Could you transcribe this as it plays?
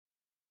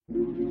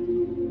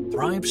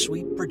Thrive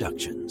Sweet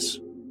Productions.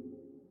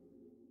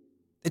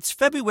 It's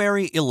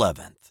February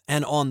 11th,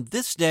 and on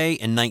this day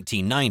in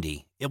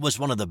 1990, it was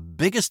one of the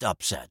biggest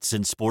upsets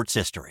in sports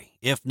history,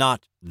 if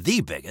not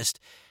the biggest,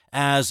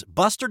 as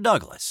Buster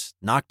Douglas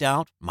knocked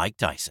out Mike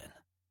Tyson.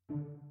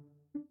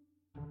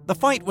 The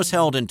fight was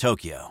held in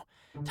Tokyo.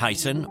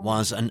 Tyson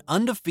was an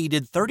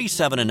undefeated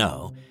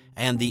 37-0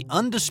 and the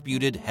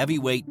undisputed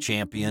heavyweight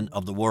champion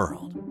of the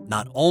world.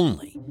 Not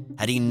only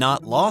had he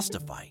not lost a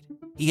fight,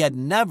 he had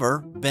never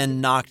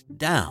been knocked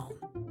down.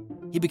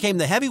 He became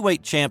the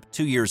heavyweight champ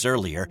 2 years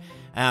earlier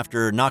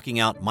after knocking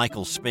out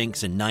Michael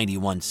Spinks in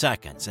 91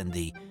 seconds in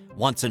the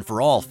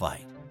once-and-for-all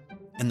fight.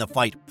 In the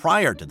fight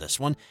prior to this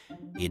one,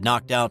 he had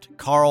knocked out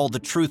Carl the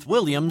Truth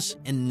Williams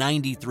in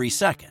 93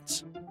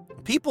 seconds.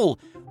 People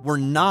were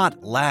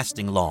not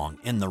lasting long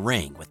in the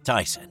ring with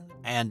Tyson,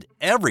 and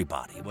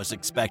everybody was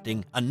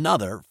expecting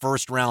another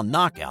first-round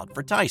knockout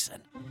for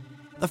Tyson.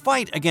 The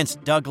fight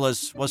against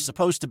Douglas was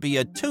supposed to be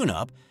a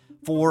tune-up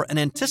for an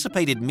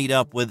anticipated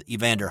meetup with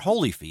Evander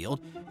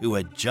Holyfield, who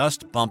had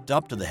just bumped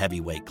up to the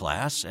heavyweight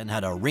class and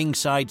had a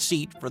ringside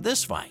seat for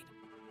this fight.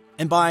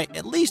 And by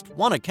at least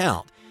one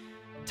account,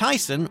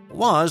 Tyson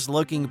was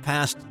looking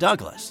past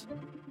Douglas.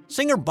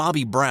 Singer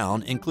Bobby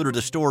Brown included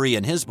a story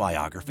in his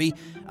biography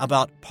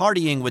about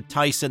partying with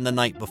Tyson the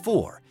night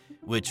before,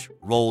 which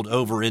rolled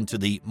over into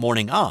the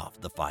morning of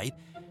the fight.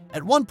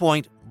 At one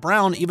point,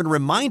 Brown even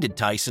reminded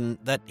Tyson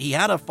that he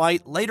had a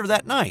fight later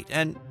that night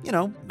and,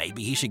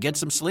 maybe he should get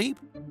some sleep.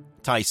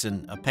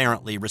 Tyson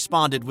apparently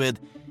responded with,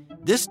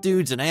 "This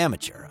dude's an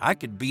amateur. I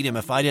could beat him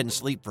if I didn't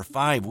sleep for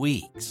 5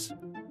 weeks."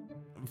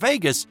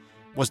 Vegas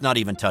was not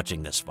even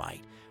touching this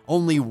fight.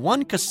 Only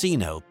one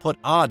casino put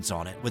odds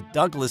on it, with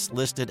Douglas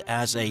listed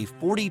as a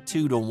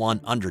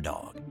 42-1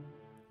 underdog.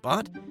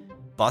 But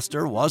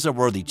Buster was a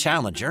worthy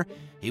challenger.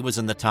 He was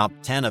in the top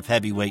 10 of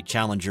heavyweight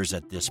challengers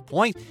at this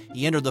point.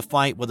 He entered the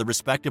fight with a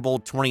respectable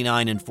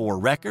 29-4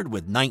 record,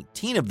 with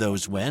 19 of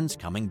those wins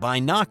coming by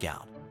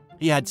knockout.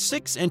 He had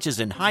 6 inches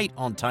in height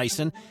on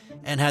Tyson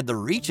and had the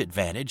reach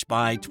advantage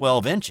by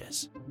 12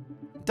 inches.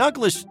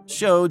 Douglas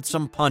showed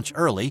some punch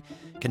early,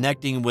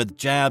 connecting with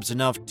jabs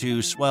enough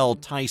to swell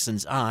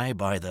Tyson's eye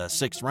by the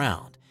 6th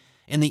round.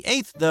 In the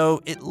 8th, though,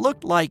 it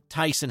looked like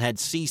Tyson had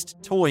ceased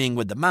toying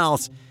with the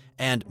mouse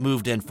and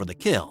moved in for the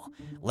kill,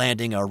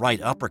 landing a right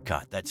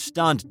uppercut that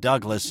stunned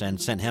Douglas and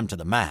sent him to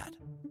the mat.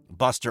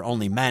 Buster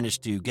only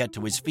managed to get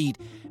to his feet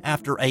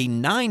after a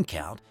 9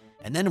 count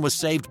and then was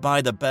saved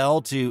by the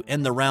bell to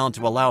end the round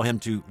to allow him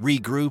to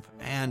regroup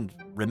and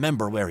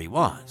remember where he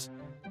was.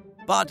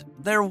 But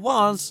there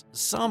was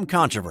some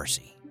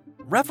controversy.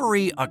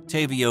 Referee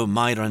Octavio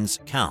Mairan's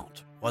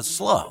count was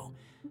slow.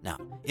 Now,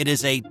 it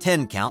is a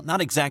 10 count,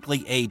 not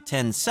exactly a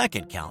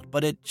 10-second count,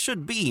 but it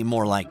should be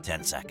more like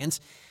 10 seconds.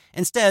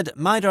 Instead,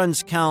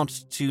 Mairan's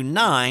count to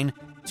 9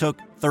 took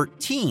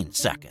 13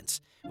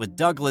 seconds, with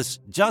Douglas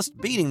just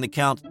beating the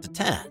count to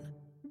 10.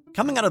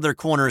 Coming out of their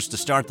corners to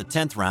start the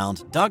 10th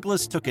round,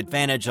 Douglas took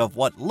advantage of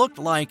what looked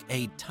like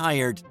a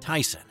tired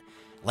Tyson,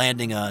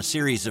 landing a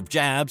series of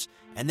jabs,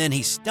 and then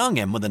he stung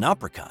him with an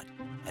uppercut.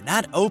 And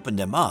that opened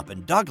him up,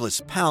 and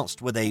Douglas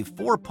pounced with a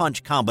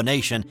 4-punch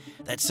combination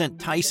that sent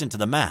Tyson to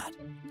the mat.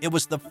 It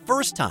was the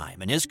first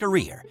time in his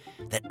career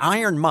that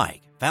Iron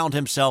Mike found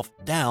himself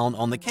down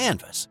on the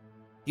canvas.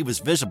 He was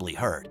visibly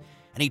hurt,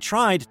 and he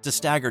tried to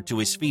stagger to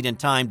his feet in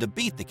time to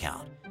beat the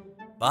count.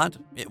 But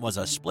it was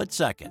a split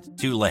second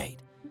too late.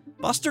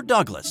 Buster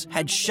Douglas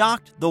had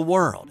shocked the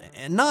world,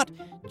 and not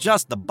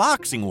just the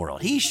boxing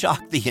world. He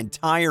shocked the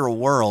entire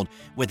world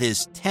with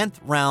his 10th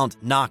round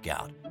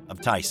knockout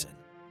of Tyson.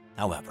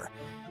 However,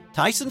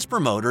 Tyson's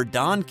promoter,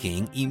 Don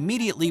King,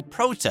 immediately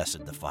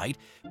protested the fight,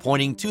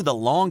 pointing to the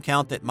long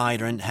count that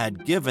Mairan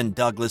had given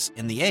Douglas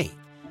in the 8th.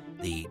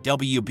 The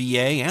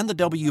WBA and the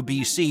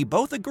WBC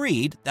both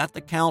agreed that the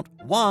count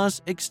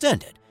was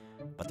extended,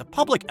 but the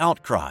public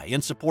outcry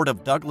in support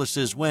of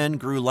Douglas's win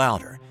grew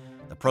louder.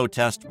 The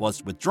protest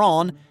was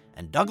withdrawn,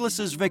 and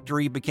Douglas's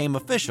victory became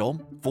official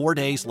 4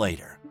 days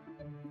later.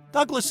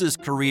 Douglas's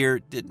career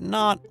did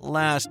not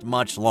last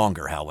much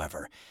longer,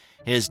 however.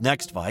 His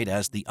next fight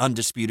as the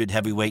undisputed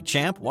heavyweight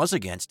champ was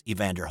against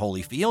Evander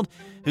Holyfield,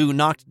 who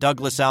knocked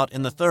Douglas out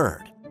in the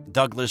 3rd.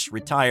 Douglas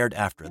retired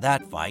after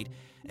that fight.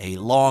 A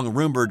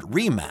long-rumored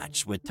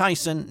rematch with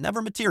Tyson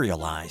never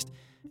materialized,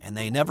 and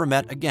they never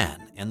met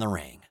again in the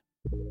ring.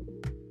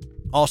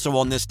 Also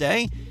on this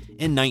day,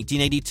 in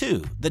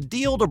 1982, the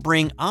deal to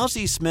bring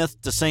Ozzie Smith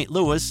to St.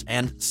 Louis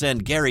and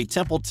send Gary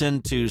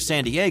Templeton to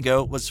San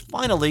Diego was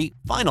finally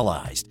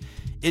finalized.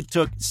 It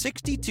took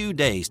 62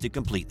 days to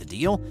complete the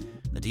deal.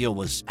 The deal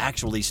was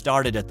actually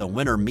started at the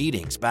winter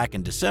meetings back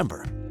in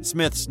December.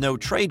 Smith's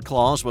no-trade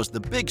clause was the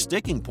big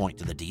sticking point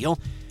to the deal.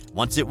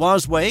 Once it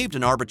was waived,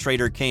 an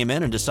arbitrator came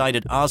in and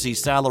decided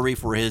Ozzie's salary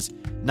for his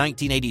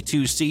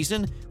 1982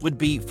 season would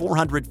be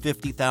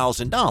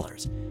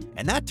 $450,000,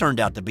 and that turned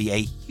out to be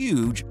a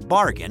huge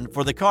bargain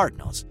for the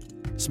Cardinals.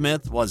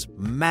 Smith was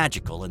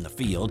magical in the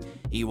field.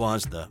 He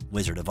was the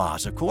Wizard of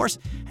Oz, of course,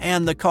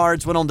 and the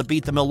Cards went on to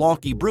beat the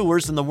Milwaukee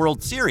Brewers in the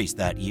World Series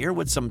that year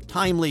with some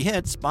timely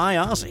hits by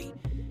Ozzie.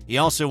 He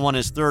also won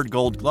his third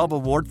Gold Glove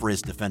Award for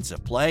his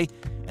defensive play,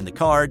 and the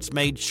Cards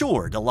made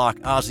sure to lock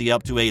Ozzie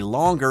up to a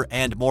longer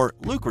and more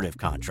lucrative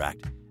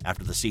contract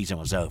after the season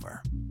was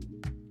over.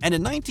 And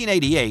in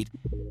 1988,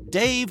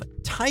 Dave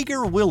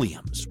Tiger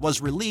Williams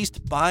was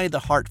released by the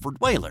Hartford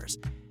Whalers.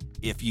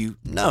 If you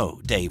know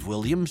Dave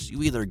Williams,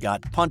 you either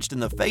got punched in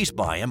the face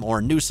by him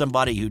or knew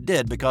somebody who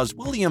did, because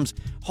Williams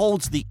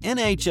holds the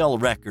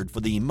NHL record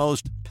for the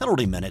most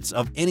penalty minutes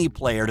of any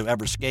player to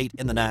ever skate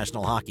in the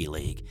National Hockey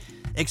League.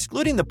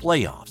 Excluding the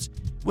playoffs,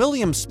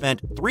 Williams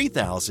spent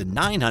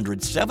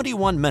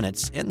 3,971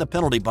 minutes in the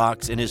penalty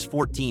box in his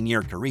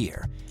 14-year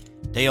career.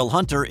 Dale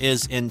Hunter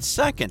is in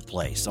second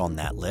place on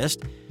that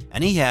list,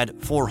 and he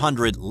had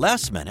 400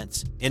 less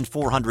minutes in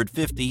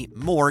 450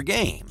 more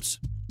games.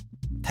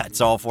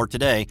 That's all for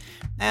today.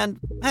 And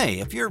hey,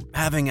 if you're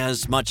having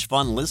as much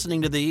fun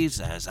listening to these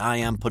as I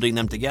am putting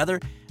them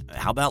together,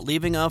 how about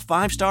leaving a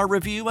 5-star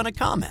review and a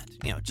comment?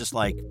 Just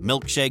like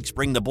milkshakes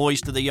bring the boys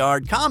to the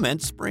yard,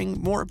 comments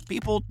bring more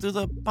people to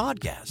the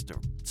podcast or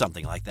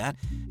something like that.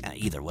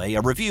 Either way,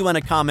 a review and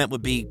a comment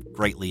would be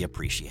greatly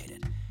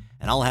appreciated.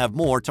 And I'll have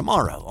more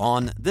tomorrow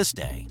on This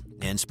Day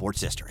in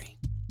Sports History.